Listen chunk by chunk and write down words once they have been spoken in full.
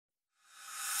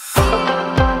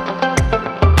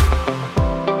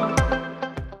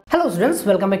students,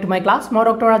 welcome back to my class. Moi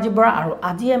Dr. Rajib Borah aru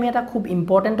aji ami eta khub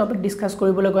important topic discuss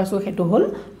koribole goisu hetu hol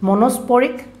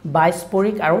monosporic,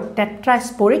 bisporic aru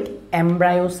tetrasporic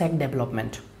embryo sac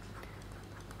development.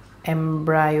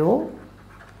 Embryo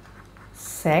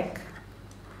sac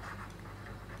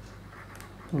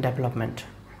development.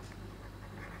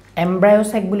 Embryo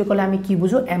sac buli kole ami ki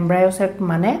bujo embryo sac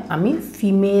mane ami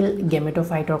female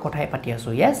gametophyte or kothai pati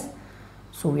asu. Yes,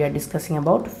 so we are discussing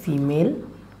about female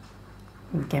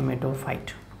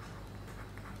gametophyte.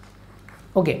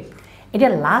 Okay, it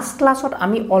is last class what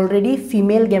ami already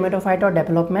female gametophyte or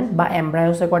development ba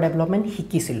embryo sac or development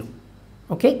hikisilu.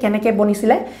 Okay, keneke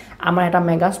bonisile amar eta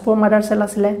megaspore mother cell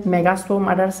asile, megaspore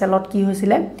mother cell ot ki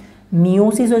hoisile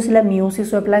meiosis hoisile,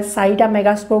 meiosis hoi pelai 4টা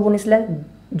megaspore bonisile,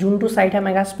 juntu 4টা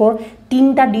megaspore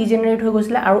 3টা degenerate hoi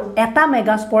goisile aru eta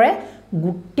megaspore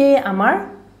gutte amar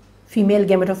female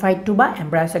gametophyte to ba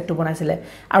embryo sac to bonaisile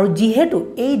aru jihetu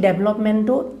ei development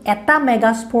to eta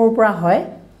megaspore pura hoy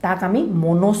tak ami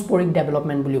monosporic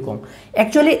development buli kom.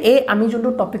 Actually ei ami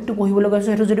jonto topic to pohibole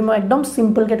goiso hetu jodi moi ekdom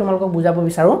simple ke tomalko bujabo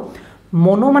bisaru.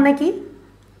 Mono mane ki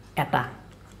eta,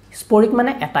 sporic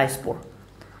mane eta spore.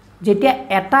 Jetia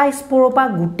eta spore pa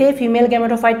gutte female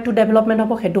gametophyte to development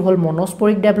hobo hetu hol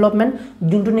monosporic development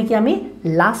jonto neki ami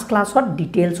last class hot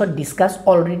details hot discuss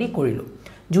already korilu.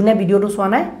 June video to soa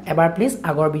nai ebar please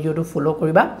agor video to follow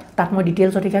koriba tat moi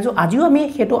details ot ikaisu ajiu ami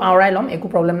hetu aurai lom eku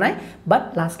problem nai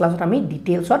but last class ot ami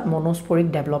details ot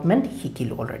monosporic development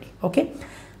hikilu already. Okay,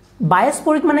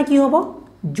 bisporic mane ki hobo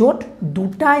jot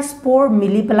duta spore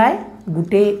mili pelai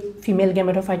gute female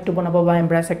gametophyte to banabo ba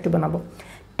embryo sac to banabo.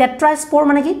 Tetraspore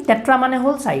mane ki tetra mane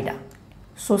hol 4টা,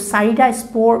 so 4টা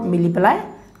spore mili pelai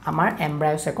amar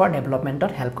embryo sac or development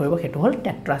ot help koribo hetu hol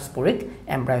tetrasporic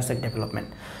embryo sac development.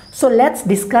 So let's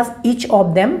discuss each of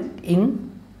them in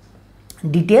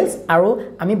details aru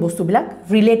ami bostu bilak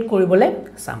relate koribole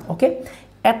sam. Okay,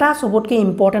 eta sobotke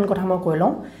important kotha moi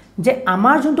koilong je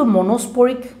amar junto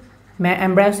monosporic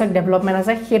embryo sac development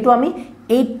ase hetu ami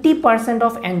 80%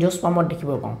 of angiosperm ot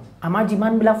dekhibo pau. Amar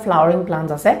jiman bila flowering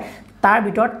plants ase tar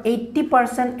bitor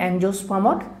 80% angiosperm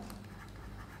ot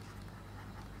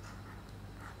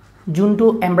junto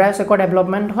embryo sac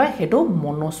development hoy hetu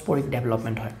monosporic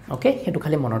development hoy. Okay, hetu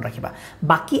khali monot rakhiba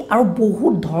baki aru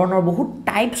bahut dhoroner bahut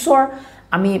types or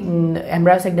ami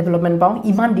embryo sac development pau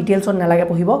iman details on nalage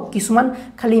pohibo kisuman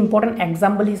khali important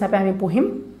example hisabe ami pohim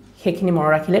hekhini mon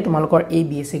rakhile tumalokor a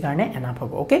bsc garne enough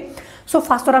hobo. Okay, so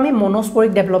first or ami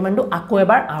monosporic development to ako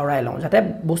ebar aurai long jate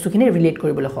bostu khini relate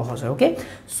koribole khohos hoy. Okay,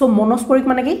 so monosporic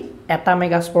mane ki eta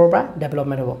megaspore ba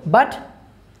development hobo but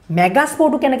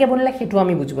megaspore to keneke bonile hetu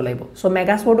ami bujibo laibo. So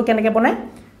megaspore to keneke bonai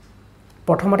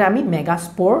prothomote ami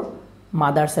megaspore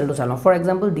mother cell to jano. For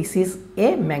example, this is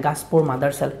a megaspore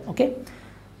mother cell. Okay,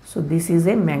 so this is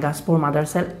a megaspore mother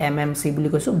cell mmc buli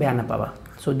koisu beya na paba.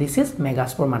 So this is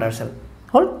megaspore mother cell.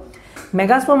 Hol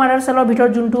megaspore mother cell or bitor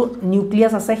juntu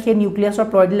nucleus ase he nucleus or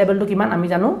ploid level to kiman ami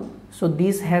janu. So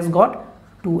this has got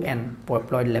 2n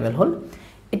ploid level hol.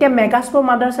 Eta megaspore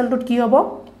mother cell to ki hobo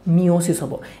meiosis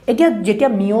hobo. Etia jetia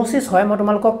meiosis hoy mo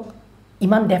tomalkok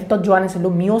iman depth ot joane selu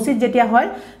meiosis jetia hoy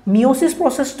meiosis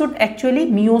process to actually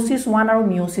meiosis 1 aru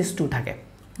meiosis 2 thake.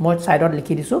 Moi side ot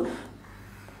likhi disu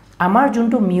amar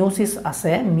juntu meiosis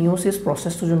ase meiosis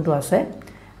process to juntu ase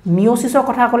meiosis or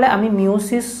kotha kole ami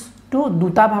meiosis to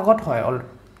duta bhagot hoy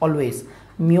always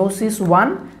meiosis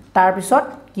 1 tar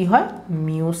pisot ki hoy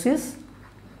meiosis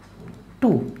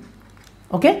 2.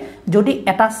 Okay, jodi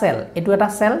eta cell etu eta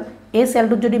cell a cell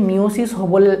to jodi meiosis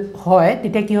hobol hoy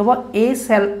tite ki hobo a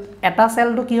cell eta cell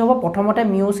to ki hobo prothomote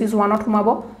meiosis 1 ot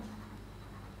humabo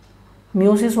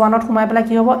meiosis 1 ot humai pela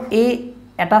ki hobo a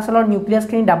eta cellor nucleus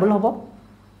kini double hobo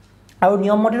aru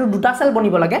niয়ম মতে দুটা cell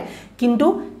বনিব লাগে কিন্তু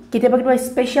কেতিয়াবা কিবা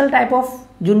special type of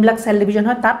জুনবিলাক cell division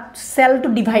হয় তাত cell two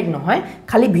divide নহয়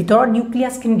খালি ভিতৰ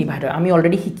নিউক্লিয়াস খিনি ডিভাইড হয় আমি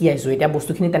অলৰেডি শিকি আইছো এটা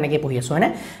বস্তুখিনি তেনেকে পঢ়ি আছো হয়নে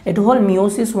এটো হল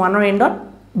মিয়োসিস 1 অৰ এন্ডত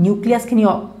নিউক্লিয়াস খিনি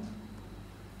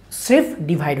সিফ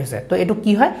ডিভাইড হৈছে তো এটো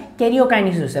কি হয়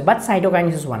ক্যারিওকাইনেসিস হৈছে বাট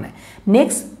সাইটোকাইনেসিস হোৱা নাই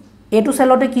নেক্সট এটো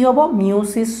সেলতে কি হ'ব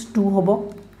মিয়োসিস 2 হ'ব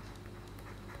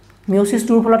মিয়োসিস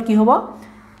 2 ৰ ফলত কি হ'ব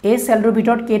এই সেলটোৰ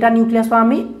ভিতৰত কেটা নিউক্লিয়াস পা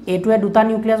আমি এটোৱে দুটা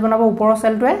নিউক্লিয়াস বনাব ওপৰৰ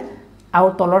সেলটোৱে আৰু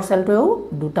তলৰ সেলটোৱেও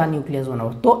দুটা নিউক্লিয়াস বনাব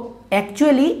তো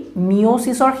একচুয়ালি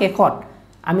মিয়োসিসৰ শেষত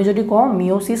আমি যদি কওঁ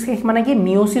মিয়োসিস শেষ মানে কি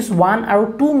মিয়োসিস 1 আৰু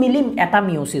 2 মিলি এটা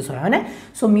মিয়োসিস হয় হয়নে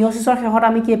সো মিয়োসিসৰ শেষত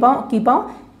আমি কি পাওঁ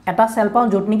এটা সেল পাওঁ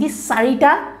যত নেকি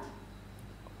 4টা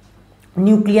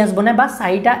নিউক্লিয়াস বনে বা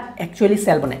 4টা একচুয়ালি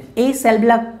সেল বনে এই সেল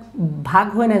বিলাক ভাগ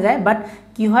হৈ না যায় বাট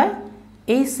কি হয়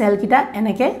এই সেল কিটা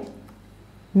এনেকে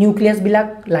নিউক্লিয়াস বিলাক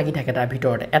লাগি থাকে তাৰ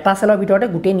ভিতৰতে এটা সেলৰ ভিতৰতে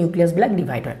গুটে নিউক্লিয়াস বিলাক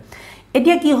ডিভাইড হয়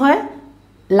এতিয়া কি হয়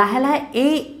লাহে লাহে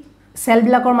এই সেল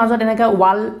বিলাকৰ মাজত এনেকা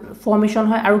ওয়াল ফৰ্মেশন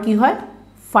হয় আৰু কি হয়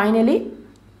ফাইনালি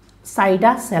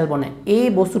চাৰিটা সেল বনে এই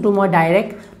বস্তুটো মই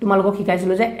ডাইৰেক্ট তোমালোকক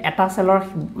শিকাইছিলো যে এটা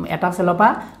সেলৰ পা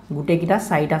গুটেকিটা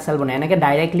চাৰিটা সেল বনে এনেকে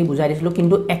ডাইৰেক্টলি বুজাই দিছিলো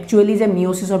কিন্তু একচুয়ালি যে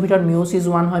মিওসিসৰ ভিতৰত মিওসিস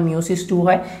 1 হয় মিওসিস 2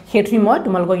 হয় হেতৰি মই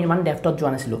তোমালোকক ইমান ডেপথত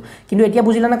যোৱা নাছিলো কিন্তু এতিয়া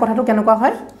বুজিলা না কথাটো কেনেকুৱা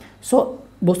হয় সো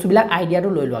বস্তুবিলাক আইডিয়াটো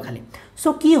লৈ লোৱা খালি সো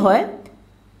কি হয়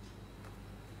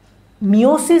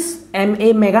মিওসিস এ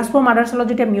মেগাস্পোৰ মাদাৰ সেলত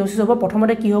যেতিয়া মিওসিস হ'ব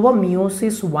প্ৰথমতে কি হ'ব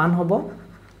মিওসিস 1 হ'ব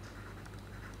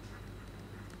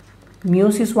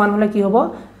মিওসিস 1 হলে কি হ'ব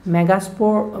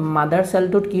মেগাস্পোর মাদার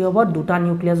সেলটোত কি হ'ব দুটা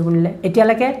নিউক্লিয়াস বনিলে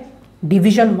এতিয়ালৈকে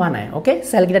ডিভিজন হোৱা নাই ওকে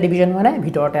সেল কিটা ডিভিজন হোৱা নাই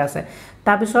ভিতৰতে আছে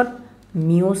তাৰ পিছত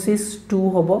মিওসিস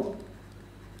 2 হ'ব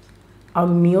আৰু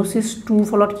মিওসিস 2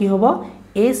 ফলত কি হ'ব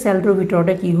এই সেলটোৰ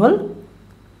ভিতৰতে কি হ'ল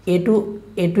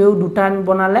এটোও দুটা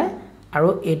বনালে আৰু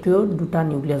এটোও দুটা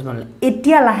নিউক্লিয়াস বনালে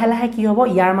এতিয়া লাহে লাহে কি হ'ব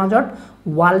ইয়াৰ মাজত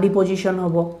ওয়াল ডিপোজিশন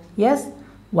হ'ব यस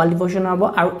ওয়াল ডিপোজিশন হ'ব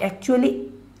আৰু একচুয়ালি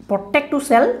প্ৰত্যেকটো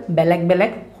সেল বেলেগ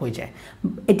বেলেগ হৈ যায়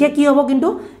এতিয়া কি হ'ব কিন্তু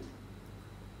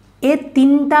এই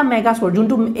তিনটা মেগাস্পোর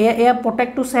যোনটো এ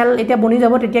প্ৰত্যেকটো সেল এতিয়া বনি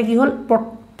যাব তেতিয়া কি হ'ল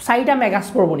চাৰিটা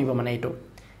মেগাস্পোৰ বনিব মানে এটো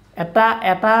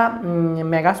এটা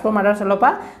মেগাস্পোৰ mother সেলপা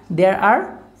there are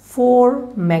 4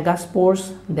 megaspores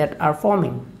that are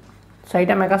forming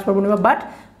চাৰিটা মেগাস্পোৰ বনিব বাট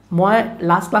মই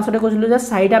লাস্ট ক্লাসতে কৈছিলো যে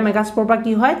চাৰিটা মেগাস্পোৰ পা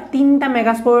কি হয় তিনটা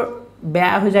মেগাস্পোৰ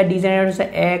বেয়া হৈ যায় ডিজেনাৰেট হৈছে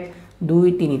 1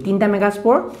 2 3 তিনটা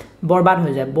মেগাস্পোৰ বৰবাদ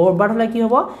হৈ যায় বৰবাদ হলে কি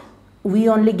হ'ব we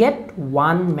only get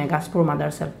 1 megaspore mother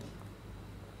cell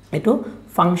এটো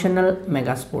functional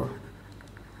megaspore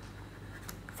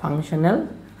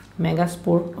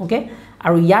ওকে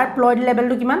আৰু ইয়াৰ প্লয়েড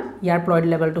লেভেলটো কিমান ইয়াৰ প্লয়েড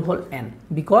লেভেলটো হ'ল n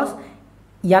because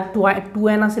ইয়াত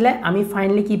 2n আছিল আমি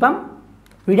ফাইনালি কি পাম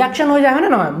ৰিডাকশন হৈ যায় হয় না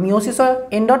নহয় মিওসিসৰ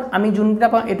এন্ডত আমি জুন কিটা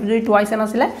পাম এটো যদি টুৱাইস n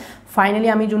আছিল ফাইনালি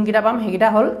আমি জুন কিটা পাম হেকিটা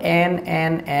হ'ল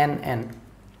n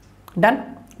ডান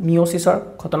মিওসিসৰ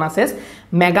ঘটনা শেষ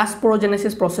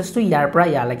মেগাস্পোৰোজেনেসিস প্ৰসেসটো ইয়াৰ পৰা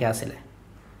ইয়ালৈকে আছিল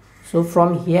so from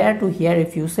here to here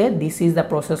if you say this is the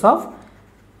process of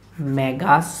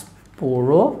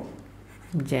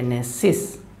megasporogenesis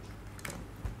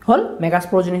হল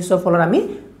মেগাস্পোৰোজেনেসিসৰ ফলত আমি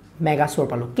মেগাস্পোৰ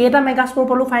পালো কেটা মেগাস্পোৰ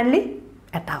পালো ফাইনালি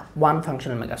এটা ওয়ান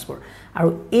ফাংশনাল মেগাস্পোৰ আৰু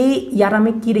এই ইয়াত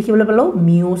আমি কি দেখিবলৈ পালো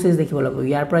মিওসিস দেখিবলৈ পালো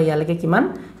ইয়াৰ পৰা ইয়ালৈকে কিমান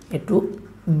এটো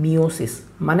মিওসিস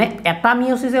মানে এটা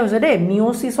মিওসিসে হৈছে দে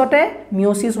মিওসিসতে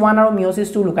মিওসিস 1 আৰু মিওসিস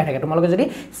 2 লুকাই থাকে তোমালোকে যদি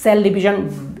সেল ডিভিজন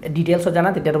ডিটেইলস জানা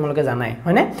তেতিয়া তোমালোকে জানাই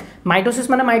হয়নে মাইটোসিস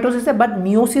মানে মাইটোসিসে বাট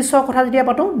মিওসিসৰ কথা যেতিয়া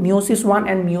পাতো মিওসিস 1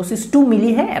 এন্ড মিওসিস 2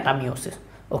 মিলিহে এটা meiosis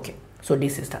okay so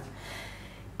this is that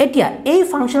এতিয়া এই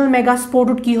ফাংশনাল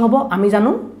মেগাস্পোরটোত কি হ'ব আমি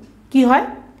জানো কি হয়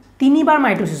তিনিবাৰ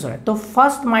মাইটোসিস হয় তো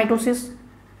ফার্স্ট মাইটোসিস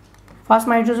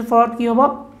ফলত কি হ'ব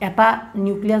এটা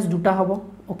নিউক্লিয়াস দুটা হ'ব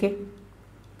ওকে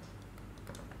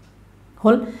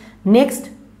হল নেক্সট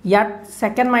ইয়াত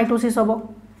সেকেন্ড মাইটোসিস হ'ব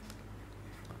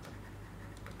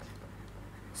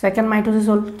সেকেন্ড মাইটোসিস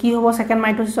হল কি হ'ব সেকেন্ড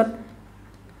মাইটোসিসত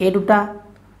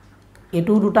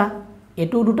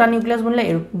এটো দুটা নিউক্লিয়াস বনিলে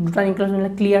দুটা নিউক্লিয়াস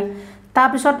বনিলে ক্লিয়ার তাৰ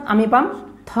পিছত আমি পাম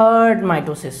থাৰ্ড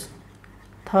মাইটোসিস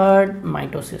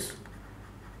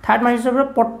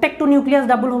প্ৰত্যেকটো নিউক্লিয়াস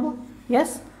ডাবল হ'ব यस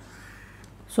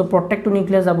সো প্ৰত্যেকটো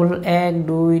নিউক্লিয়াস ডাবল হল 1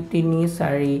 2 3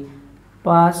 4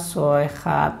 5 6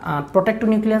 7 8 প্ৰত্যেকটো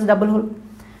নিউক্লিয়াস ডাবল হল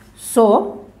সো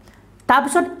তাৰ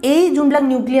পিছত এই যোনবিলাক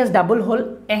নিউক্লিয়াস ডাবল হল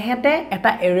এহেতে এটা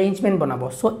এৰেঞ্জমেন্ট বনাব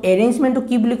সো এৰেঞ্জমেন্টটো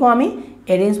কি বুলি কও আমি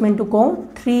এৰেঞ্জমেন্টটো কও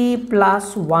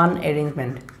 3+1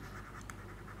 এৰেঞ্জমেন্ট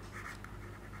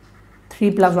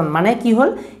 3+1 মানে কি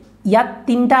হল ইয়াত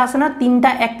তিনটা আছে না তিনটা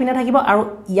এক পিনে থাকিব আৰু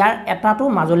ইয়াৰ এটাটো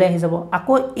মাজলৈ আহি যাব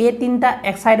আকৌ এই তিনটা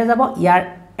এক সাইডে যাব ইয়াৰ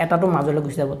এটাটো মাজলৈ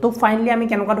গুছি যাব তো ফাইনালি আমি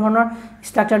কেনেকুৱা ধৰণৰ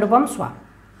ষ্ট্ৰাকচাৰটো পাম সোৱা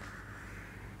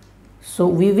so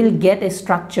we will get a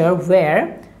structure where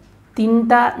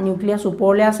তিনটা নিউক্লিয়াস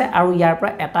ওপৰলৈ আছে আৰু ইয়াৰ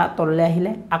পৰা এটা তললৈ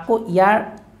আহিলে আকৌ ইয়াৰ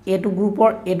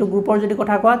এটো গ্ৰুপৰ যদি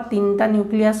কথা কোৱা তিনটা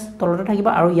নিউক্লিয়াস তলতে থাকিব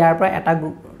আৰু ইয়াৰ পৰা এটা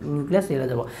নিউক্লিয়াস এলে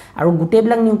যাব আৰু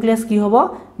গুটেবিলাক নিউক্লিয়াস কি হ'ব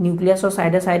নিউক্লিয়াসৰ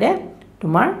সাইডে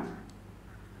তোমাৰ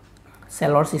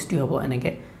সেলৰ সৃষ্টি হ'ব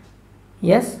এনেকে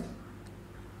yes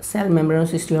cell membrane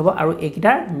সৃষ্টি হ'ব আৰু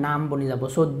একিটাৰ নাম বনি যাব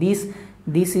so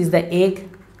this is the egg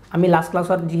আমি লাস্ট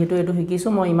ক্লাসত যেহেতু এটো শিকিছো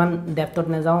মই ইমান ডেপথত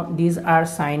না যাও these are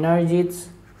synergids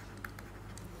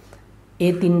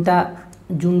এই তিনটা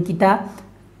জুনকিটা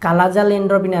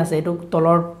কালাজালেন্ডৰ পিনে আছে এটো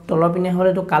তলৰ পিনে হলে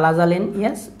এটো কালাজালেন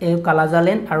yes এই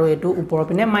কালাজালেন আৰু এটো ওপৰৰ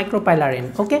পিনে মাইক্ৰোপাইলাৰ এন্ড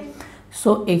ওকে সো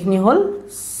এইখিনি হল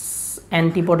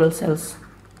antipodal cells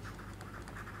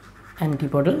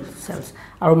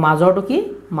আৰু মাজৰটো কি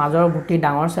মাজৰ গুটি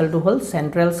ডাঙৰ সেলটো হল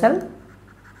সেন্ট্ৰাল সেল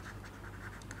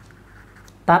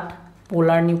তাত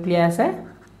পোলাৰ নিউক্লিয়াস আছে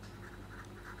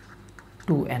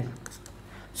 2n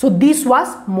So this was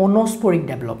monosporic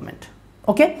development.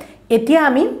 Okay, etia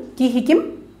ami ki hikim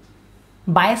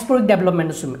bisporic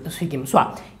development hikim. So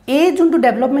a juntu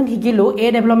development hikilo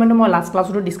a development mo last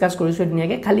class to discuss korisu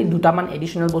duniage khali duta man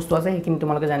additional bostu ase hekin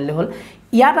tumaloke janile hol.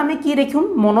 Iyat ami ki rekhum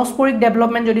monosporic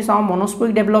development jodi saw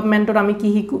monosporic development tor ami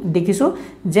ki dekhisu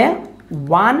je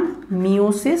 1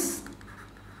 meiosis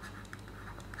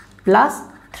plus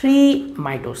 3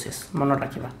 mitosis monot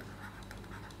rakhiba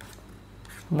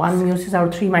 1 meiosis or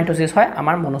 3 mitosis hoy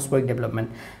amar monosporic development.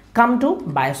 Come to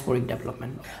biosporic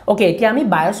development. Okay, etia ami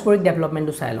biosporic development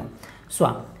to sai lom. So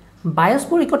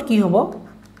biosporic ot ki hobo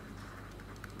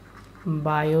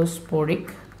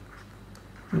biosporic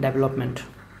development.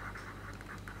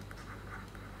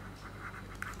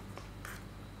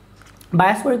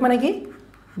 Biosporic mane ki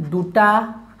duta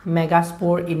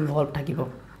megaspore involved thakibo.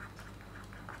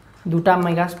 Duta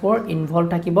megaspore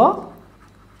involved thakibo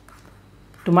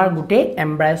tumar gute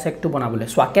embryo sac to banabole.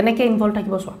 So keneke involved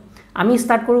thakibo so আমি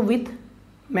start কৰো with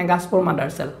megaspore mother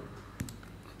cell.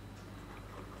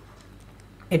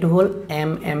 এটো হল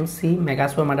MMC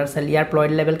megaspore mother cell. ইয়াৰ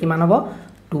ploid level কিমান হ'ব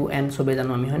 2n সবে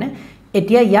জানো আমি হয়নে.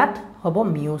 এতিয়া ইয়াত হ'ব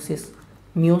meiosis.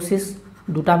 meiosis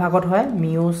দুটা ভাগত হয়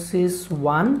meiosis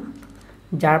 1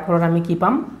 যাৰ ফলত আমি কি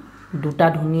পাম দুটা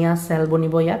ধুনিয়া সেল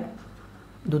বনিব ইয়াত.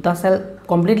 দুটা cell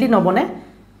completely নবনে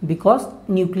because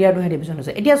nuclear দুহে division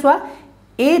হৈছে. এতিয়া সোৱা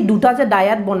এই দুটা যে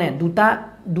ডায়াড বনে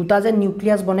দুটা যে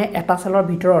নিউক্লিয়াস বনে এটা সেলৰ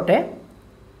ভিতৰতে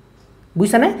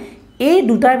বুইছানে এই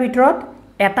দুটাৰ ভিতৰত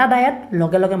এটা ডায়াড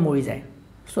লগে লগে মৰি যায়.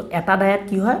 সো এটা ডায়াড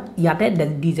কি হয় ইয়াতে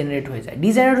ডিজেনাৰেট হৈ যায়.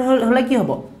 ডিজেনাৰেট হলে কি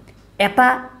হ'ব এটা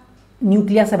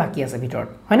নিউক্লিয়াসে বাকি আছে ভিতৰত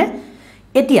হয়নে.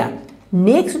 এতিয়া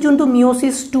নেক্সট যোনটো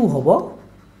মিওসিস 2 হ'ব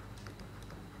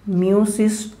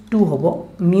মিওসিস 2 হ'ব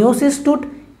মিওসিস 2ত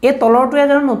এই তলৰটোৱে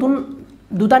যেন নতুন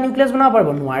দুটা নিউক্লিয়াস বনাব পাৰিব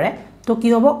নোৱাৰে. তো কি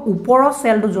হ'ব ওপৰৰ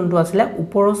সেলটো যোনটো আছিল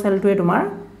ওপৰৰ সেলটোৱে তোমাৰ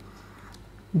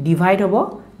ডিভাইড হ'ব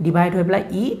ডিভাইড হৈ পেলাই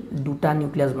ই দুটা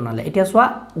নিউক্লিয়াস বনালে. এতিয়া সোৱা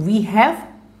we have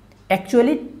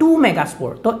actually 2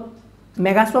 megaspore. তো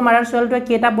megaspore mother cellটোৱে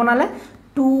কেটা বনালে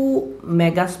 2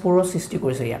 megaspore সৃষ্টি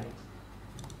কৰিছে ইয়াত.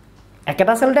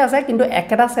 একেটা সেলতে আছে কিন্তু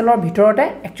একেটা সেলৰ ভিতৰতে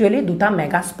actually দুটা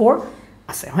megaspore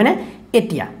আছে হয়নে.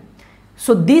 এতিয়া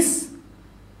so this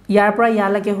ইয়াৰ পৰা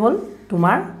ইয়ালৈকে হ'ল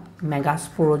তোমাৰ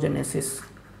megasporogenesis.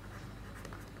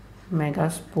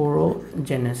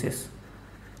 megasporogenesis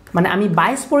মানে আমি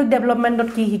bisporic developmentত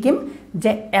কি হিকিম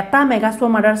যে এটা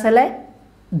megaspore mother cell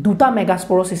দুটা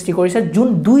megaspore সৃষ্টি কৰিছে যোন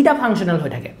দুইটা ফাংশনাল হৈ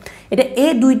থাকে. এটা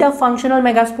এই দুইটা ফাংশনাল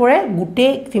megaspore গুটে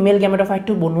ফিমেল gametophyte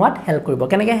টো বনোৱাত হেল্প কৰিব.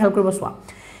 কেনেকৈ হেল্প কৰিব সোৱা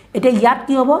এটা ইয়াত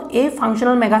কি হ'ব এই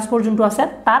ফাংশনাল megaspore যোনটো আছে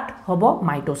তাত হ'ব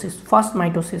মাইটোসিস. ফাৰ্স্ট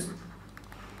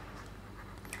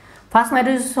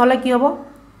মাইটোসিস হলে কি হ'ব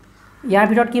ইয়াৰ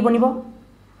ভিতৰত কি বনিব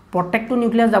প্ৰত্যেকটো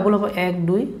নিউক্লিয়াস ডাবল হ'ব 1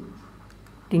 2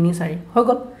 3 4 হৈ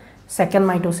গল. সেকেন্ড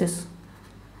মাইটোসিস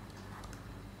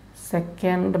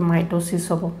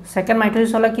হ'ব. সেকেন্ড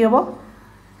মাইটোসিস হলে কি হ'ব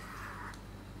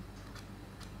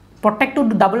প্ৰত্যেকটো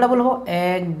ডাবল ডাবল হ'ব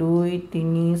 1 2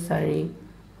 3 4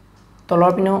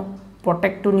 তলৰ পিনে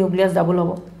প্ৰত্যেকটো নিউক্লিয়াস ডাবল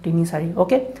হ'ব 3 4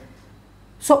 okay.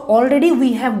 So already we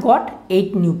have got 8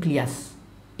 nucleus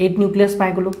 8 nucleus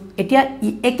পাই গলো. এতিয়া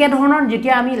একে ধৰণৰ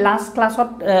যেতিয়া আমি লাষ্ট ক্লাছত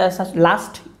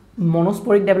লাষ্ট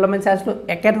monosporic development চাইছো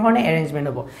একে ধৰণে arrangement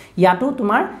হ'ব. ইয়াটো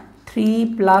তোমাৰ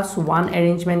 3+1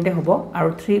 arrangement হ'ব আৰু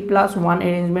 3+1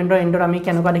 arrangemenটৰ এন্ডৰ আমি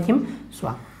কেনেকুৱা দেখিম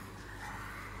সোৱা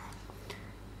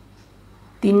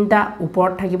তিনটা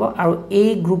ওপৰত থাকিব আৰু এই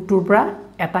গ্ৰুপটোৰ পৰা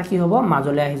এটা কি হ'ব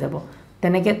মাজলৈ আহি যাব.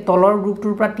 তেনেকে তলৰ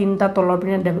গ্ৰুপটোৰ পৰা তিনটা তলৰ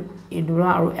পিনে ইদুৰা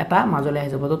আৰু এটা মাজলৈ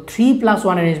আহি যাব. তো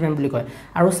 3+1 arrangement বুলি কয়.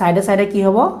 আৰু সাইডে সাইডে কি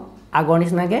হ'ব আগৰ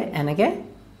নিচিনাকে এনেকে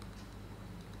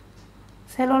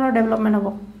সেলৰ ডেভেলপমেন্ট হ'ব.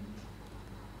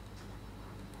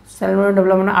 সেলৰ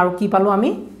ডেভেলপমেন্ট আৰু কি পালো আমি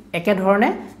একে ধৰণে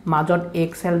মাজত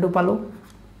এক সেলটো পালো.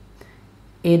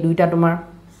 এই দুইটা তোমাৰ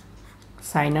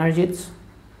সাইনাৰ্জিটস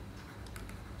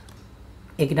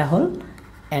এইটা হল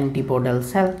antipodal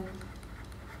cell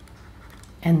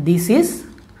and this is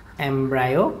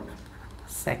embryo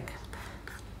sac.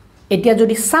 এতিয়া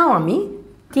যদি চাও আমি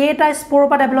কেটা স্পোৰ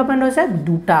পা ডেভেলপমেন্ট হৈছে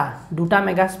দুটা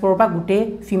মেগাস্পোৰ পা গুটে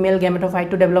ফিমেল gametophyte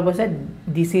to develop হৈছে.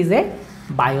 this is a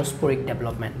biosporic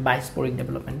development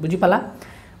বুজি পালা.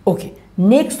 ওকে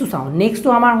নেক্সট টু চাও নেক্সট টু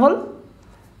আমাৰ হল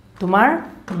তোমাৰ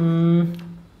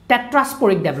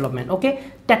tetrasporic development. Okay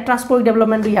tetrasporic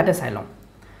development ইয়াতে চাই লম.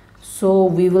 so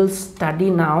we will study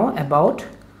now about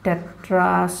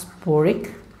tetrasporic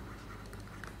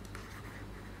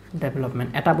development.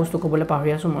 এটা বস্তু কবলে পাহৰি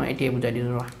আছো মই এটিয়ে বুজাই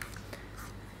দিছো.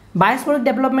 Bisporic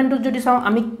development যদি চাও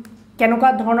আমি কেনেকুৱা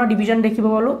ধৰণৰ ডিভিজন দেখিব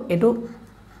পালো. এটো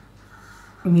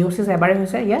meiosis এবাৰে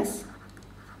হৈছে yes.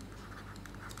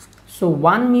 so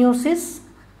one meiosis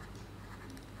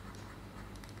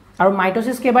আৰু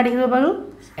মাইটোসিস কেইবাৰ দেখিব পাৰো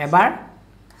এবাৰ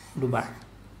দুবাৰ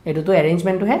এটো তো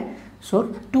অ্যাৰেঞ্জমেন্টটো হে সো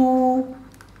 2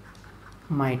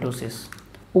 মাইটোসিস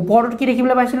ওপৰত কি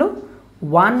দেখিবলৈ পাইছিলো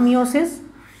 1 মিয়োসিস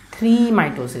 3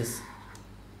 মাইটোসিস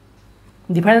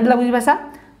ডিফাৰেন্স লা বুজি পাইছা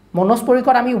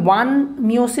মনোস্পৰিকত আমি 1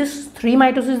 মিয়োসিস 3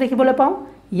 মাইটোসিস দেখিবলৈ পাওঁ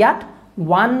ইয়াত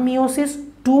 1 মিয়োসিস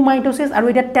 2 মাইটোসিস আৰু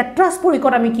এটা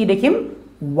টেট্ৰাস্পৰিকত আমি কি দেখিম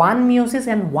 1 মিয়োসিস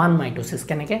এন্ড 1 মাইটোসিস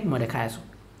কেনেকে মই দেখাই আছো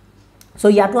সো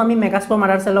ইয়াতো আমি মেগাস্পোৰ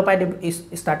মাদাৰ সেলৰ পাই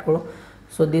স্টাৰ্ট কৰো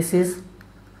so this is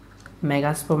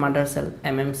মেগাস্পোৰ mother cell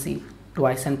MMC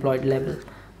twice employed level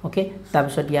okay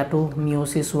তাৰপিছত ইয়াতো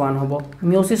মিয়োসিস 1 হ'ব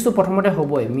মিয়োসিসটো প্ৰথমতে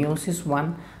হ'বই মিয়োসিস 1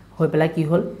 হৈ পেলাই কি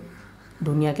হ'ল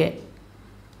দুনিয়াকে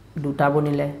দুটা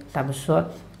বনিলে তাৰপিছত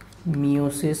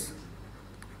মিয়োসিস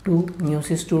 2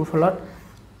 মিয়োসিস 2 ৰ ফলত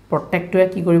প্ৰটেক্টৰে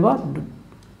কি কৰিব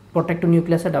প্ৰটেক্ট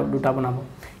নিউক্লিয়াছে দুটা বনাব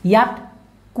ইয়াত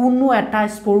কোনো এটা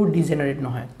স্পোৰ ডিজেনাৰেট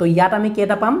নহয় তো ইয়াত আমি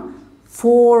কেটা পাম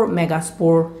 4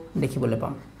 মেগাস্পোৰ দেখিবলৈ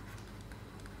পাম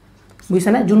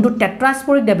বুজিছানে যোনটো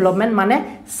টেট্ৰাস্পৰিক ডেভেলপমেন্ট মানে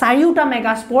চাৰিটা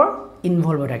মেগাস্পোৰ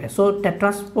ইনভলভ হৈ থাকে so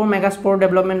টেট্ৰাস্পোৰ মেগাস্পোৰ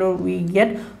development we get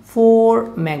 4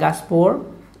 মেগাস্পোৰ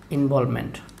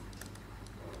involvement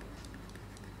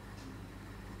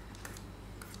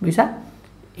বুজিছা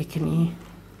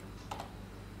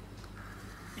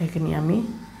এখিনি আমি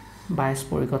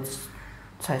বাইস্পৰিকত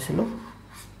চাইছিলো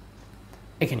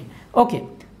এখিনি ওকে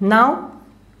নাও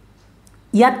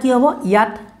ইয়াত কি হ'ব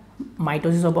ইয়াত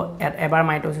মাইটোসিস হ'ব এবাৰ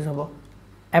মাইটোসিস হ'ব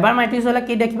এবাৰ মাইটোসিস হলে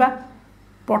কি দেখিবা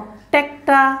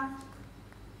প্ৰত্যেকটা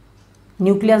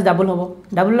নিউক্লিয়াছ ডাবল হ'ব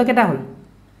ডাবল কেটা হ'ল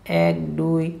 1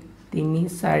 2 3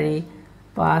 4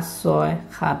 5 6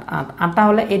 7 8 আঠটা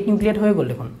হলে 8 নিউক্লিয়েট হৈ গ'ল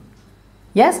দেখোন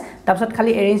yes তাৰপিছত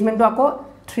খালি এৰেঞ্জমেন্টটো আকৌ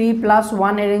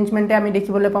 3+1 এৰেঞ্জমেন্টে আমি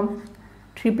দেখিবলৈ পাম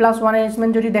 3+1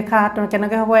 এৰেঞ্জমেন্ট যদি দেখা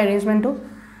কেনেকৈ হ'ব এৰেঞ্জমেন্টটো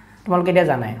তোমালোকে এতিয়া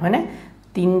জানাই হয়নে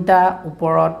তিনটা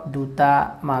ওপৰত দুটা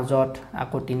মাজত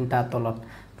আকৌ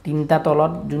তিনটা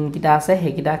তলত যোনকিটা আছে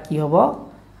হেকিটা কি হ'ব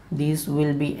this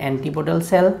will be antipodal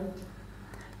cell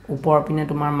ওপৰ পিনে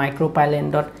তোমাৰ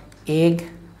মাইক্ৰোপাইলেণ্ডত egg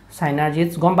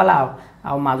synergids গম পালা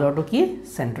আৰু মাজৰটো কি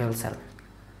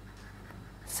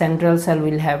central cell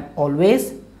will have always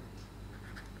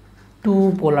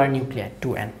 2 polar nuclei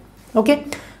 2n okay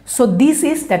so this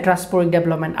is tetrasporic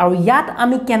development আৰু ইয়াত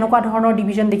আমি কেনেকুৱা ধৰণৰ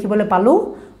ডিভিজন দেখিবলৈ পালো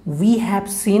we have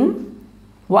seen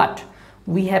what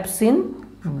we have seen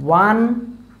one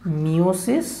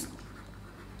meiosis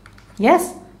yes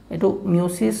eto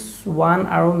meiosis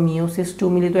 1 আৰু meiosis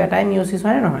 2 মিলি তো এটাই meiosis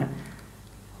হয় নহয়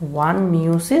one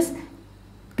meiosis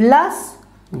plus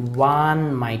one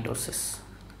mitosis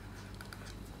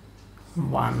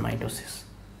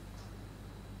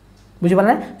বুজি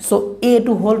পালা সো এ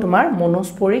টু হোল তোমাৰ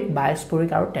মনোস্পৰিক বায়োস্পৰিক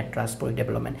আৰু টেট্ৰাস্পৰিক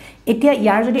ডেভেলপমেন্ট এতিয়া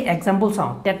ইয়াৰ যদি এক্সাম্পল চাও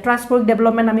টেট্ৰাস্পৰিক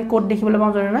ডেভেলপমেন্ট আমি কোড দেখিবলৈ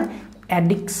পাওঁ জানো না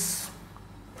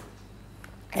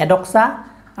এডক্সা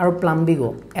আৰু প্লাম্বিগো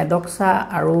এডক্সা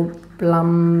আৰু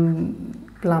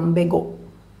প্লাম্বেগো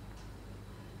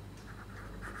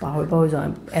পাহৰি যাওঁ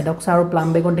এডক্সা আৰু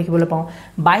প্লাম্বেগো দেখিবলৈ পাওঁ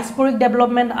বাইস্পৰিক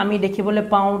ডেভেলপমেন্ট আমি দেখিবলৈ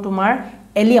পাওঁ তোমাৰ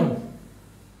এলিয়াম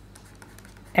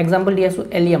এক্সাম্পল দি আছো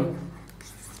এলিয়াম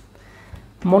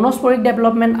মনোস্পৰিক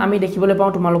ডেভেলপমেন্ট আমি দেখিবলৈ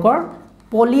পাওঁ তোমালোকৰ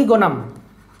পলিগনাম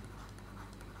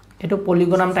এটো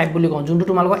পলিগনাম টাইপ বুলি কওঁ যোনটো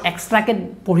তোমালোকৰ এক্সট্ৰাকে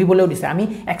পঢ়িবলৈও দিছে আমি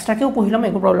এক্সট্ৰাকেও পঢ়িলাম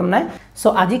একো প্ৰবলেম নাই সো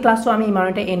আজি ক্লাসটো আমি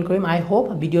ইমানতে এন্ড কৰিম আই হোপ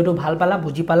ভিডিওটো ভাল পালা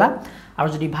বুজি পালা আৰু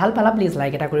যদি ভাল পালা প্লিজ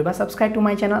লাইক এটা কৰিবা সাবস্ক্ৰাইব টু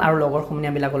মাই চেনেল আৰু লগৰ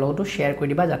সমনীয়া বিলাকৰ লগতো শেয়াৰ কৰি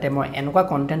দিবা যাতে মই এনেকুৱা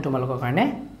কন্টেন্ট তোমালোকৰ কাৰণে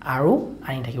আৰু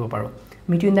আনি থাকিব পাৰো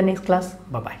meat U in the next class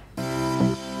bye bye